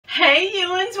Hey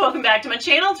Ewans, welcome back to my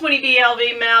channel,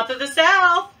 20BLV Mouth of the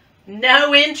South.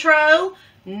 No intro,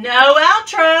 no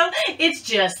outro, it's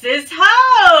just this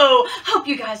hoe. Hope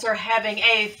you guys are having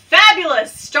a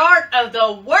fabulous start of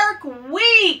the work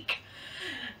week.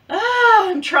 Oh,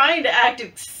 I'm trying to act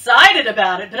excited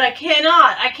about it, but I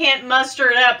cannot. I can't muster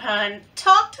it up, hun.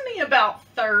 Talk to me about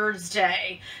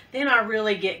Thursday. Then I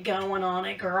really get going on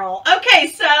it, girl. Okay,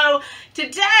 so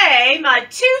today my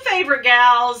two favorite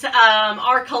gals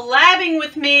are collabing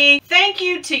with me. Thank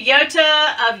you to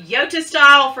Yota of Yota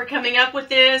Style for coming up with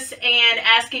this and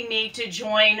asking me to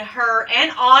join her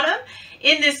and Autumn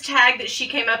in this tag that she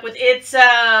came up with.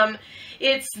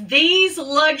 It's these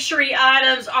luxury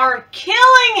items are killing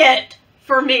it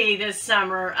for me this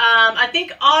summer. I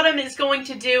think Autumn is going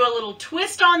to do a little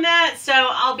twist on that, so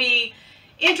I'll be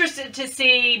interested to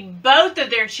see both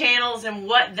of their channels and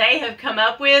what they have come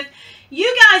up with.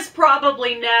 You guys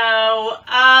probably know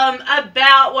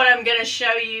about what I'm going to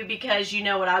show you because you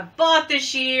know what I bought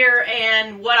this year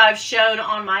and what I've shown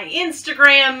on my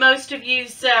Instagram, most of you,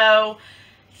 so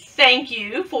thank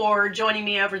you for joining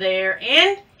me over there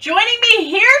and joining me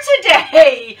here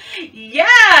today.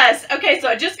 Yes. Okay, so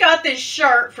I just got this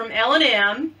shirt from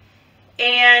L&M,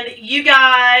 and you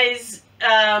guys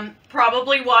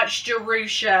probably watched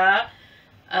Jerusha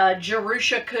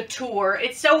Couture.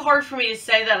 It's so hard for me to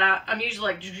say that. I'm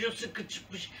usually like,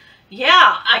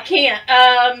 yeah, I can't.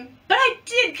 But I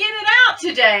did get it out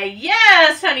today.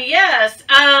 Yes, honey, yes.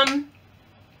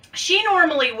 She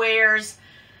normally wears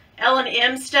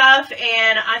L&M stuff,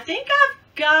 and I think I've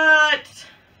got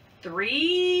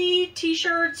 3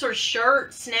 t-shirts or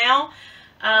shirts now.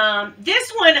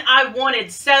 This one I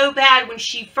wanted so bad when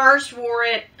she first wore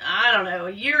it, I don't know,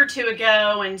 a year or two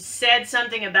ago, and said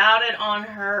something about it on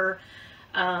her,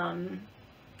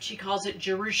 she calls it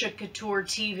Jerusha Couture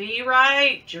TV,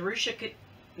 right?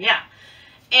 Yeah.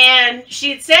 And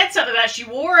she had said something about it. She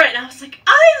wore it, and I was like,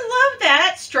 I love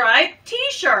that striped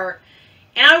t-shirt.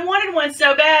 And I wanted one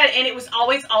so bad, and it was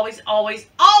always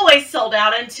sold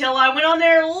out until I went on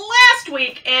there last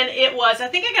week, and it was, I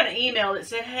think I got an email that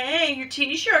said, hey, your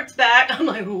t-shirt's back. I'm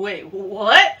like, wait,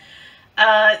 what?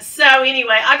 So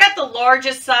anyway, I got the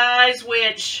largest size,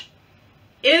 which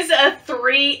is a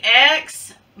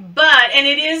 3X, and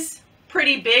it is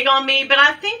pretty big on me, but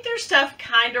I think their stuff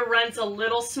kind of runs a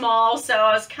little small, so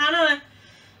I was kind of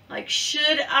like,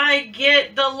 should I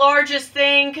get the largest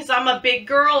thing because I'm a big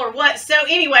girl or what? So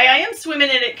anyway, I am swimming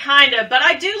in it kind of, but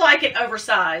I do like it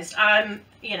oversized. I'm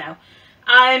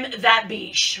that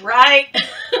biche, right?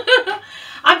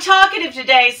 I'm talkative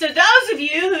today, so those of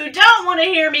you who don't want to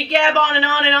hear me gab on and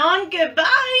on,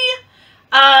 goodbye.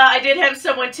 I did have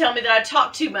someone tell me that I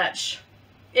talk too much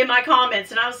in my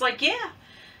comments, and I was like, yeah.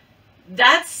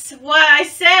 That's why I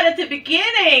said at the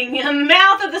beginning,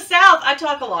 Mouth of the South. I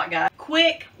talk a lot, guys.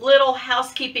 Quick little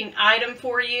housekeeping item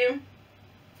for you.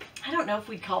 I don't know if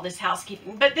we'd call this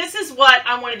housekeeping, but this is what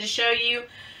I wanted to show you.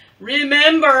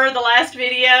 Remember the last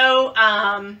video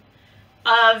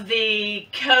of the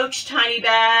Coach Tiny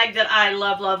Bag that I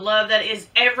love, love, love. That is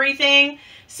everything.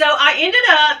 So I ended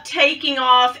up taking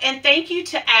off, and thank you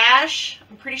to Ash.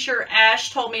 I'm pretty sure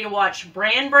Ash told me to watch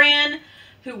Bran,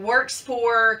 who works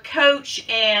for Coach,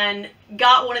 and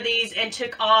got one of these and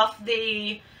took off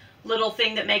the little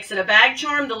thing that makes it a bag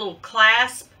charm, the little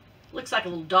clasp. Looks like a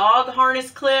little dog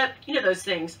harness clip. You know those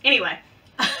things. Anyway,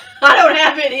 I don't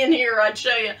have it in here, I'd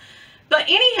show you. But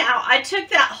anyhow, I took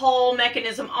that whole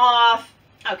mechanism off.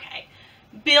 Okay,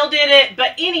 Bill did it,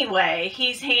 but anyway,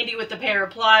 he's handy with a pair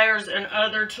of pliers and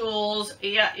other tools.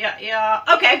 Yeah.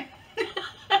 Okay.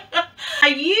 I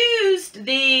used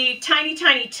the tiny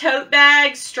tote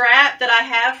bag strap that I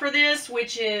have for this,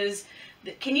 which is,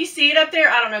 can you see it up there?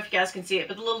 I don't know if you guys can see it,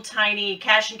 but the little tiny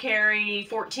cash and carry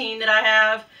 14 that I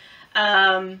have.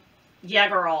 Yeah,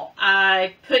 girl,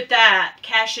 I put that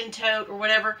cash and tote or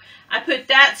whatever. I put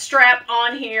that strap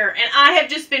on here, and I have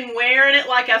just been wearing it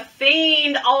like a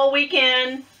fiend all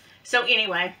weekend. So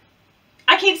anyway,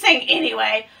 I keep saying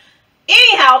anyway.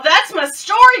 Anyhow, that's my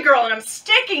story, girl, and I'm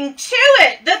sticking to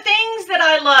it. The things that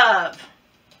I love.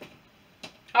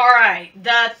 All right,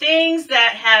 the things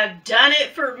that have done it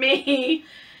for me,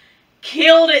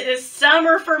 killed it this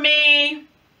summer for me.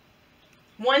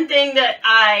 One thing that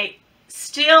I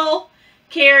still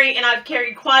carry, and I've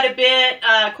carried quite a bit,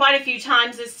 quite a few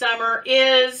times this summer,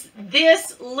 is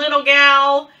this little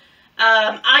gal.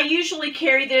 I usually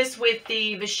carry this with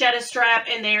the vachetta strap,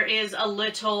 and there is a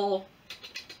little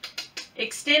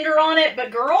extender on it,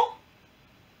 but girl,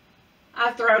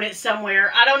 I've thrown it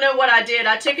somewhere. I don't know what I did.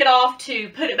 I took it off to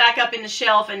put it back up in the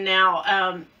shelf, and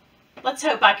now let's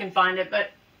hope I can find it,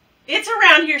 but it's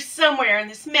around here somewhere in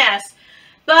this mess.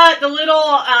 But the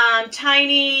little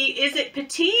tiny, is it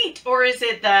petite or is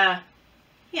it the,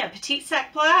 yeah, petite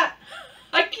sac plat?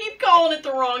 I keep calling it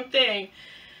the wrong thing.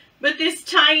 But this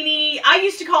tiny, I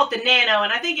used to call it the nano,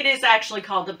 and I think it is actually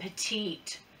called the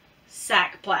petite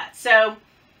sac plat. So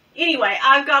anyway,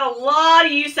 I've got a lot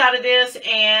of use out of this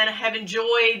and have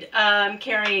enjoyed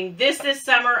carrying this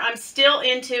summer. I'm still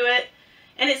into it,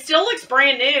 and it still looks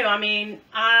brand new. I mean,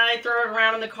 I throw it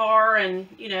around in the car and,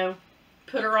 you know,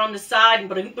 put her on the side and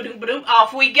ba-doom, ba-doom, ba-doom,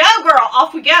 off we go, girl,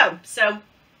 off we go. So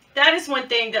that is one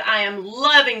thing that I am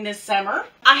loving this summer.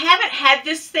 I haven't had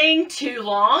this thing too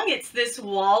long. It's this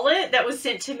wallet that was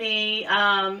sent to me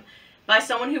by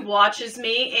someone who watches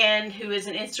me and who is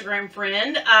an Instagram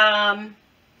friend.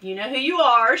 You know who you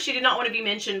are. She did not want to be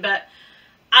mentioned, but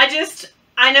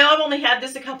I know I've only had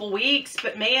this a couple weeks,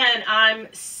 but man, I'm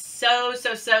so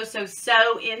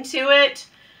into it.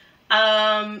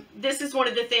 This is one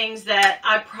of the things that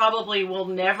I probably will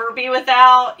never be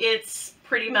without. It's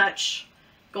pretty much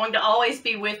going to always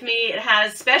be with me. It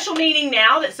has special meaning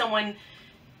now that someone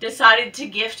decided to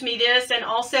gift me this, and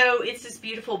also it's this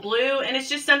beautiful blue, and it's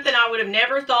just something I would have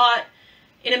never thought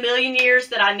in a million years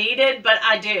that I needed, but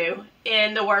I do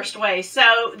in the worst way.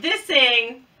 So this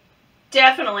thing,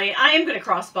 definitely, I am going to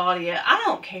crossbody it. I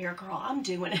don't care, girl. I'm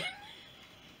doing it.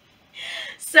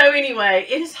 So anyway,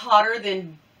 it is hotter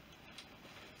than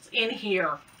in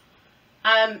here.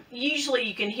 Usually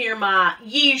you can hear my, I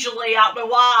don't know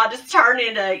why, I just turned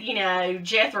into, you know,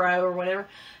 Jethro or whatever.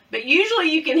 But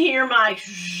usually you can hear my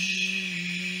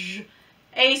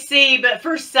AC, but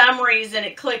for some reason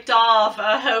it clicked off.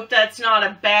 I hope that's not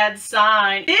a bad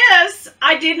sign. This,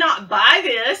 I did not buy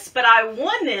this, but I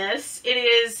won this. It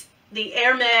is the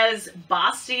Hermes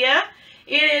Bastia.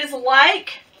 It is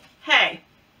like, hey,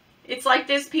 it's like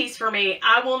this piece for me.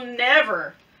 I will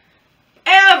never,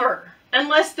 ever,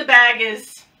 unless the bag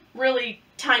is really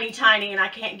tiny and I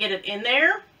can't get it in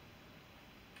there,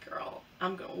 girl,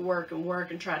 I'm going to work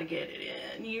and try to get it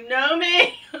in. You know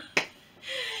me?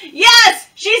 Yes!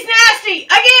 She's nasty!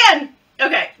 Again!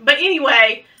 Okay, but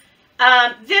anyway,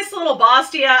 this little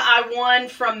Bastia I won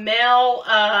from Mel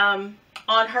on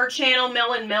her channel,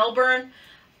 Mel in Melbourne.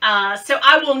 So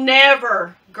I will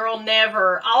never, girl,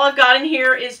 never. All I've got in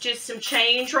here is just some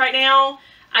change right now.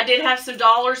 I did have some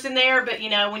dollars in there, but you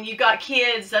know, when you got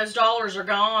kids, those dollars are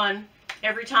gone.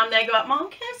 Every time they go up, Mom,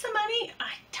 can I have some money? I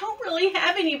don't really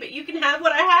have any, but you can have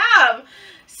what I have.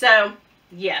 So,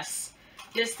 yes,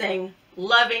 this thing,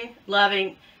 loving,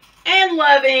 and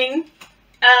loving.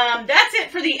 That's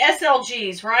it for the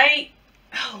SLGs, right?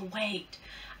 Oh, wait.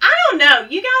 I don't know.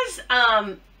 You guys,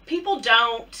 people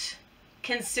don't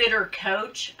consider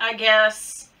Coach, I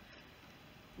guess,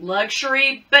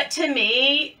 luxury, but to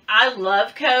me, I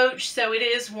love Coach, so it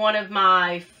is one of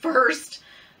my first,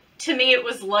 to me it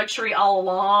was luxury all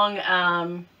along.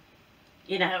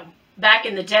 You know, back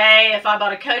in the day, if I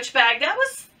bought a Coach bag, that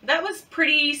was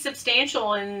pretty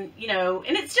substantial, and you know,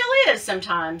 and it still is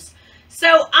sometimes.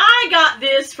 So I got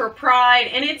this for pride,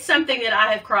 and it's something that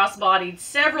I have crossbodied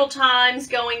several times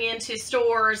going into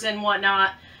stores and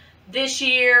whatnot. This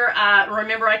year,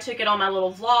 remember I took it on my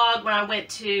little vlog when I went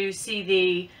to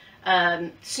see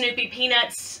the Snoopy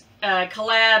Peanuts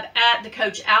collab at the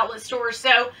Coach outlet store.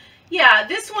 So yeah,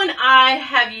 this one I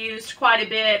have used quite a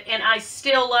bit, and I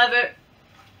still love it.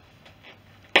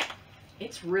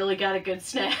 It's really got a good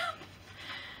snap.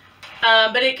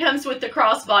 But it comes with the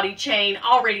crossbody chain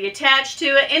already attached to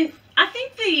it. And I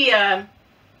think the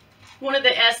one of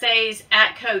the SAs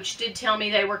at Coach did tell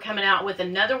me they were coming out with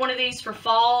another one of these for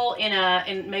fall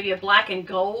in maybe a black and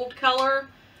gold color.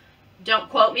 Don't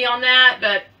quote me on that,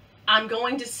 but I'm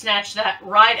going to snatch that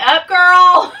right up,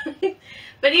 girl.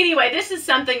 But anyway, this is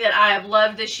something that I have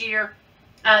loved this year,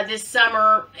 this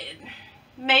summer.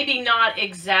 Maybe not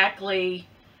exactly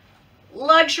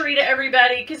luxury to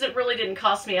everybody, because it really didn't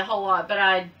cost me a whole lot, but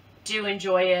I do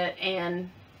enjoy it, and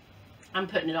I'm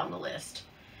putting it on the list.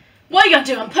 What are you gonna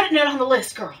do? I'm putting it on the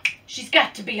list, girl. She's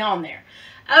got to be on there.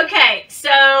 Okay,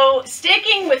 so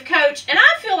sticking with Coach, and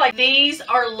I feel like these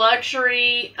are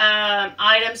luxury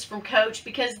items from Coach,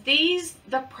 because these,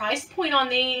 the price point on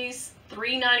these,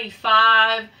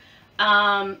 $3.95.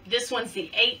 This one's the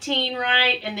 18,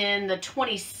 right? And then the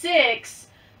 26,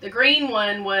 the green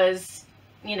one was,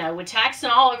 you know, with tax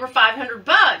and all, over 500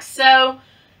 bucks. So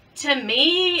to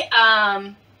me, gosh, I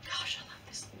love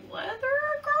this leather,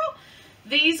 girl.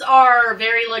 These are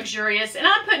very luxurious, and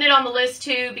I'm putting it on the list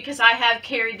too because I have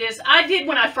carried this. I did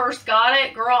when I first got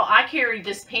it, girl. I carried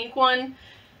this pink one.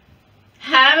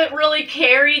 Haven't really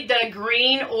carried the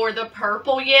green or the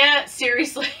purple yet.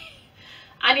 Seriously.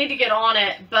 I need to get on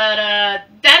it, but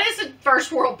that is a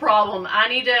first world problem. I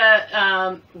need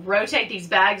to rotate these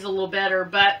bags a little better,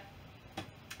 but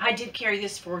I did carry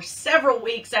this for several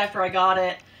weeks after I got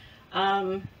it,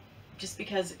 just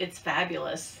because it's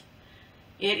fabulous.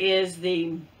 It is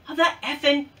the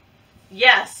effing,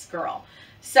 yes, girl.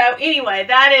 So anyway,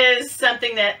 that is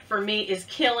something that for me is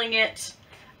killing it.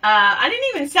 I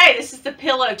didn't even say this is the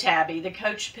pillow tabby, the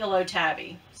Coach pillow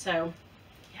tabby. So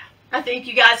yeah, I think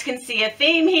you guys can see a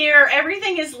theme here.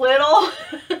 Everything is little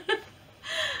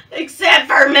except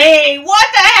for me. What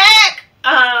the heck?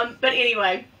 But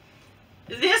anyway,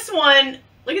 this one,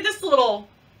 look at this little,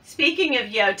 speaking of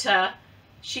Yota,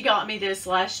 she got me this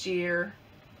last year.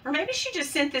 Or maybe she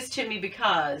just sent this to me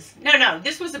because, no,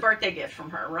 this was a birthday gift from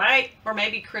her, right? Or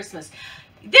maybe Christmas.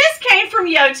 This came from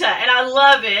Yota, and I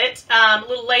love it.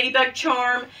 Little ladybug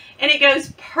charm, and it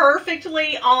goes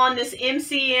perfectly on this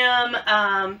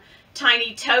MCM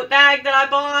tiny tote bag that I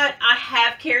bought. I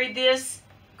have carried this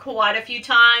quite a few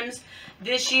times.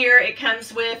 This year, it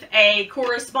comes with a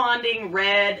corresponding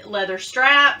red leather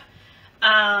strap.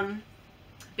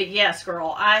 But yes,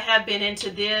 girl, I have been into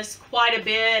this quite a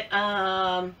bit.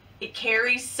 It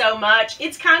carries so much.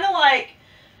 It's kind of like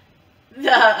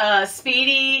the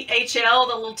Speedy HL,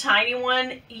 the little tiny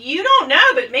one. You don't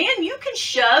know, but man, you can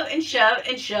shove and shove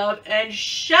and shove and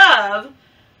shove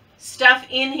stuff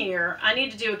in here. I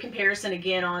need to do a comparison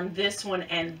again on this one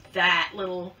and that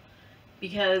little,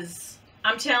 because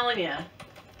I'm telling you,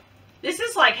 this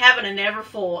is like having a never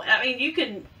full. I mean, you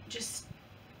can just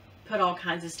put all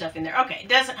kinds of stuff in there. Okay, it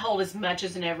doesn't hold as much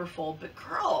as an Everfull, but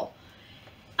girl,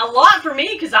 a lot for me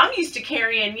because I'm used to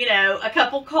carrying, you know, a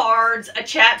couple cards, a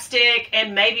chapstick,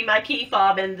 and maybe my key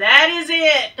fob, and that is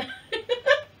it.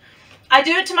 I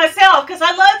do it to myself because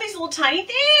I love these little tiny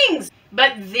things.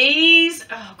 But these,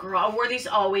 oh girl, I wore these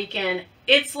all weekend.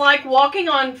 It's like walking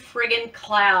on friggin'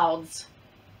 clouds.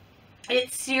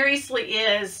 It seriously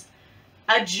is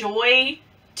a joy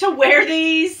to wear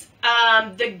these.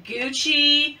 The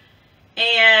Gucci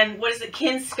and what is it,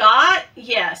 Ken Scott?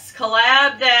 Yes,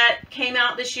 collab that came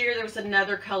out this year. There was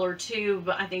another color too,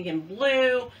 but I think in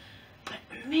blue. But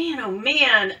man, oh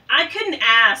man, I couldn't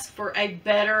ask for a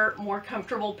better, more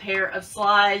comfortable pair of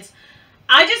slides.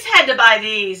 I just had to buy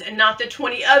these and not the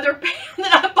 20 other pair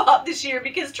that I bought this year,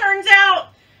 because turns out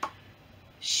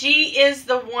she is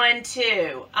the one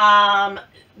too.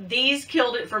 These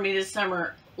killed it for me this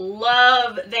summer.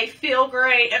 Love, they feel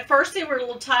great. At first they were a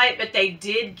little tight, but they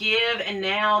did give, and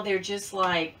now they're just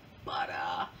like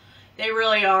butter. They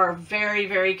really are very,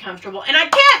 very comfortable, and I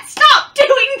can't stop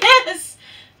doing this.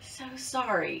 So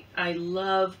sorry. I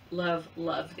love, love,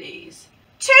 love these.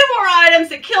 2 more items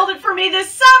that killed it for me this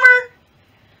summer.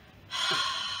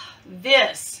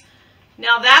 This.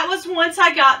 Now that was once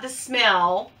I got the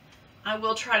smell. I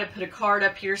will try to put a card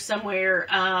up here somewhere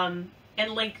and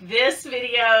link this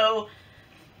video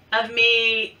of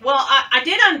me. Well, I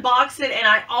did unbox it, and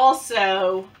I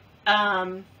also,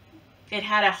 it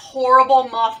had a horrible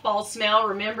mothball smell,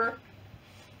 remember?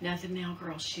 Nothing now,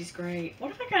 girl. She's great.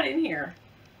 What have I got in here?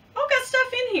 Oh, got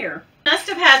stuff in here. Must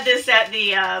have had this at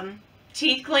the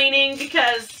teeth cleaning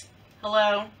because,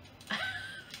 hello,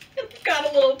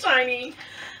 got a little tiny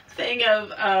thing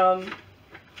of,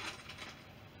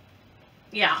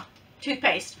 yeah,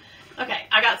 toothpaste. Okay,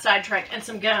 I got sidetracked, and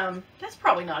some gum. That's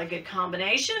probably not a good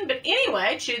combination, but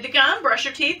anyway, chew the gum, brush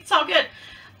your teeth, it's all good.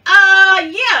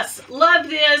 Yes, love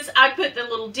this. I put the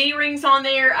little D-rings on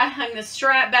there. I hung the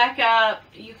strap back up.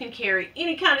 You can carry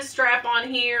any kind of strap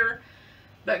on here,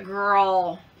 but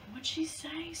girl, what'd she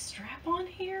say? Strap on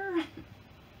here?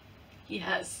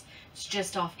 Yes, it's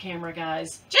just off camera,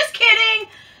 guys. Just kidding.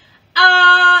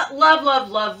 Love, love,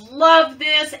 love, love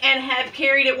this, and have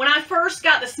carried it. When I first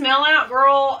got the smell out,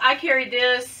 girl, I carried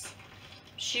this.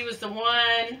 She was the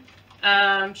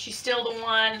one. She's still the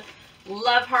one.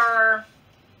 Love her.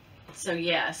 So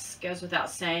yes, goes without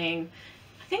saying.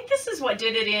 I think this is what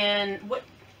did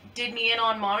me in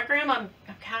on Monogram. I'm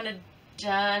kind of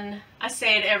done. I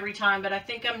say it every time, but I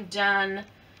think I'm done.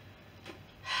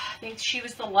 I think she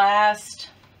was the last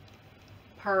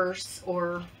purse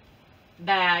or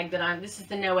bag that this is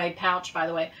the No Way pouch, by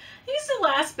the way. I think it's the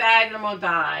last bag that I'm going to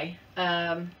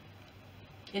buy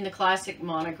in the classic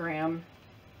Monogram.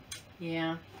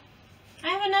 Yeah. I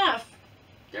have enough.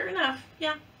 They're enough.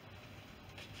 Yeah.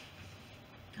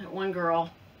 That one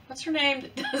girl. What's her name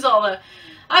that does all the...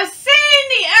 I've seen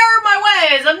the error of my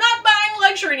ways. I'm not buying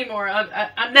luxury anymore.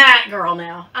 I'm that girl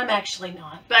now. I'm actually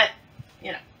not. But,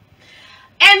 you know.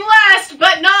 And last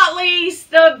but not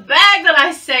least, the bag that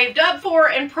I saved up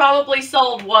for and probably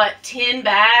sold, what, 10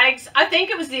 bags? I think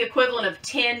it was the equivalent of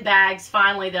 10 bags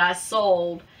finally that I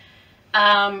sold.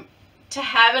 to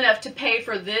have enough to pay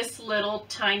for this little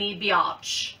tiny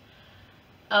biatch.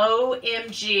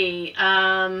 OMG.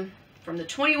 From the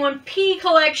 21P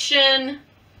collection.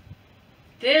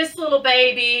 This little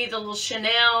baby, the little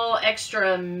Chanel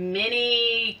extra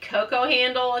mini cocoa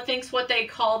handle, I think is what they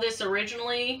call this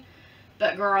originally.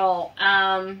 But girl,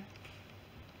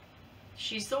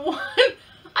 she's the one.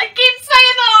 I keep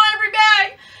saying that on every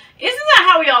bag. Isn't that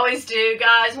how we always do,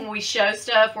 guys? When we show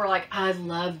stuff, we're like, I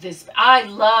love this.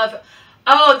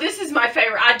 Oh, this is my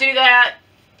favorite. I do that.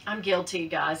 I'm guilty,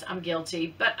 guys. I'm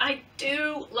guilty. But I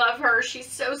do love her. She's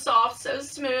so soft, so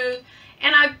smooth.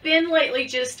 And I've been lately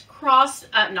just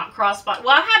not crossbody.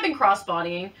 Well, I have been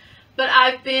crossbodying, but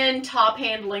I've been top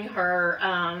handling her.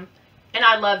 And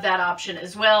I love that option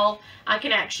as well. I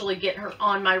can actually get her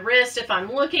on my wrist if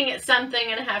I'm looking at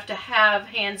something and have to have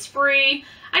hands free.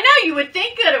 I know you would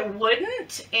think that it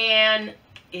wouldn't, and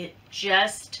it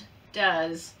just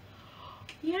does.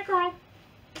 Yeah, girl.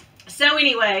 So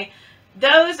anyway,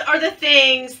 those are the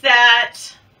things that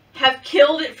have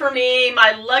killed it for me.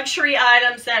 My luxury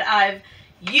items that I've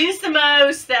used the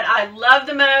most, that I love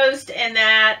the most, and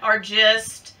that are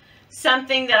just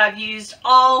something that I've used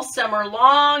all summer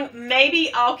long.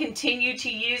 Maybe I'll continue to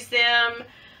use them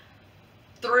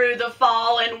through the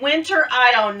fall and winter.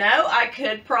 I don't know. I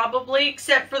could probably,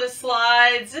 except for the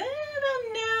slides. I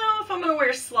don't know if I'm going to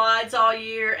wear slides all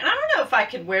year. And I don't know if I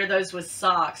could wear those with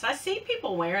socks. I see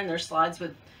people wearing their slides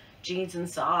with jeans and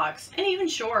socks and even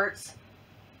shorts.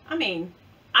 I mean,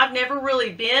 I've never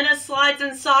really been a slides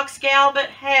and socks gal, but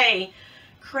hey,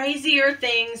 crazier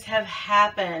things have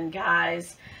happened,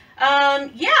 guys.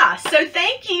 Yeah, so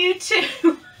thank you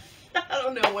to, I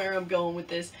don't know where I'm going with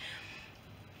this.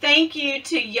 Thank you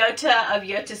to Yota of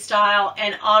Yota Style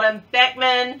and Autumn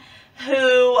Beckman,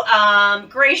 who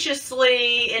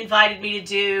graciously invited me to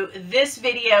do this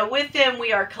video with them.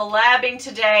 We are collabing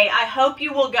today. I hope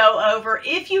you will go over,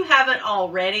 if you haven't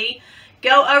already,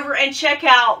 go over and check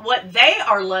out what they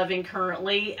are loving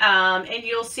currently, and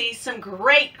you'll see some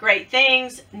great, great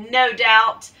things, no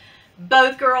doubt.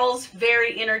 Both girls,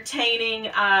 very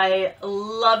entertaining. I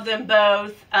love them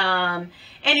both. And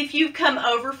if you've come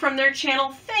over from their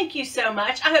channel, thank you so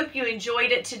much. I hope you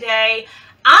enjoyed it today.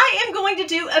 I am going to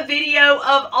do a video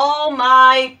of all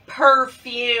my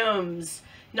perfumes.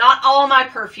 Not all my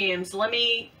perfumes. Let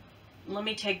me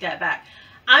take that back.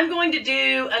 I'm going to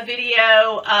do a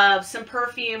video of some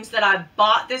perfumes that I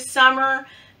bought this summer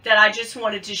that I just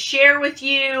wanted to share with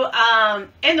you.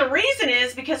 And the reason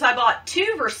is because I bought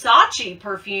 2 Versace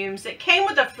perfumes that came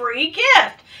with a free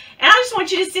gift. And I just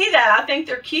want you to see that. I think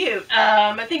they're cute.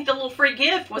 I think the little free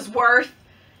gift was worth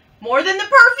more than the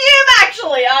perfume,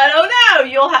 actually. I don't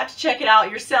know. You'll have to check it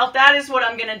out yourself. That is what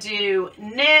I'm going to do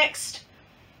next.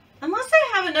 Unless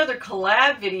I have another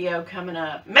collab video coming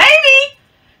up. Maybe!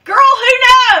 Girl,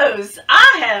 who knows?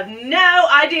 I have no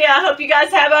idea. I hope you guys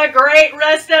have a great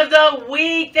rest of the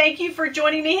week. Thank you for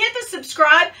joining me. Hit the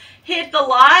subscribe. Hit the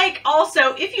like.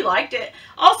 Also, if you liked it,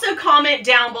 also comment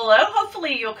down below.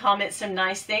 Hopefully, you'll comment some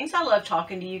nice things. I love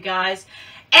talking to you guys.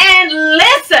 And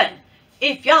listen,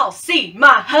 if y'all see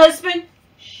my husband,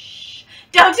 shh,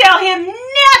 don't tell him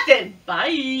nothing.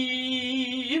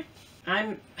 Bye.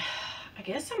 I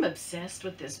guess I'm obsessed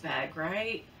with this bag,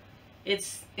 right?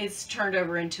 It's turned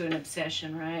over into an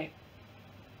obsession, right?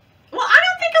 Well, I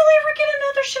don't think I'll ever get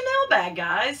another Chanel bag,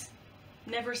 guys.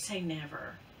 Never say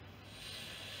never.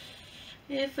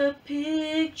 If a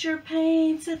picture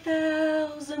paints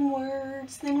 1,000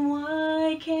 words, then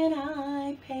why can't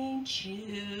I paint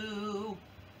you?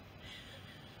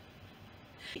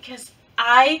 Because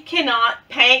I cannot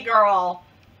paint, girl.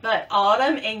 But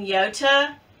Autumn and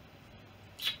Yota,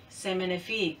 c'est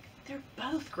magnifique. They're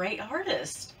both great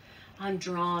artists. I'm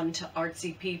drawn to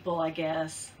artsy people, I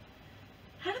guess.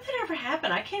 How did that ever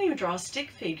happen? I can't even draw a stick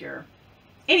figure.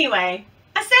 Anyway,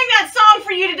 I sang that song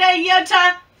for you today,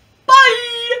 Yota.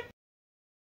 Bye!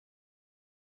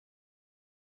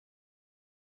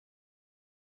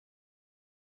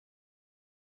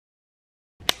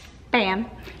 Bam.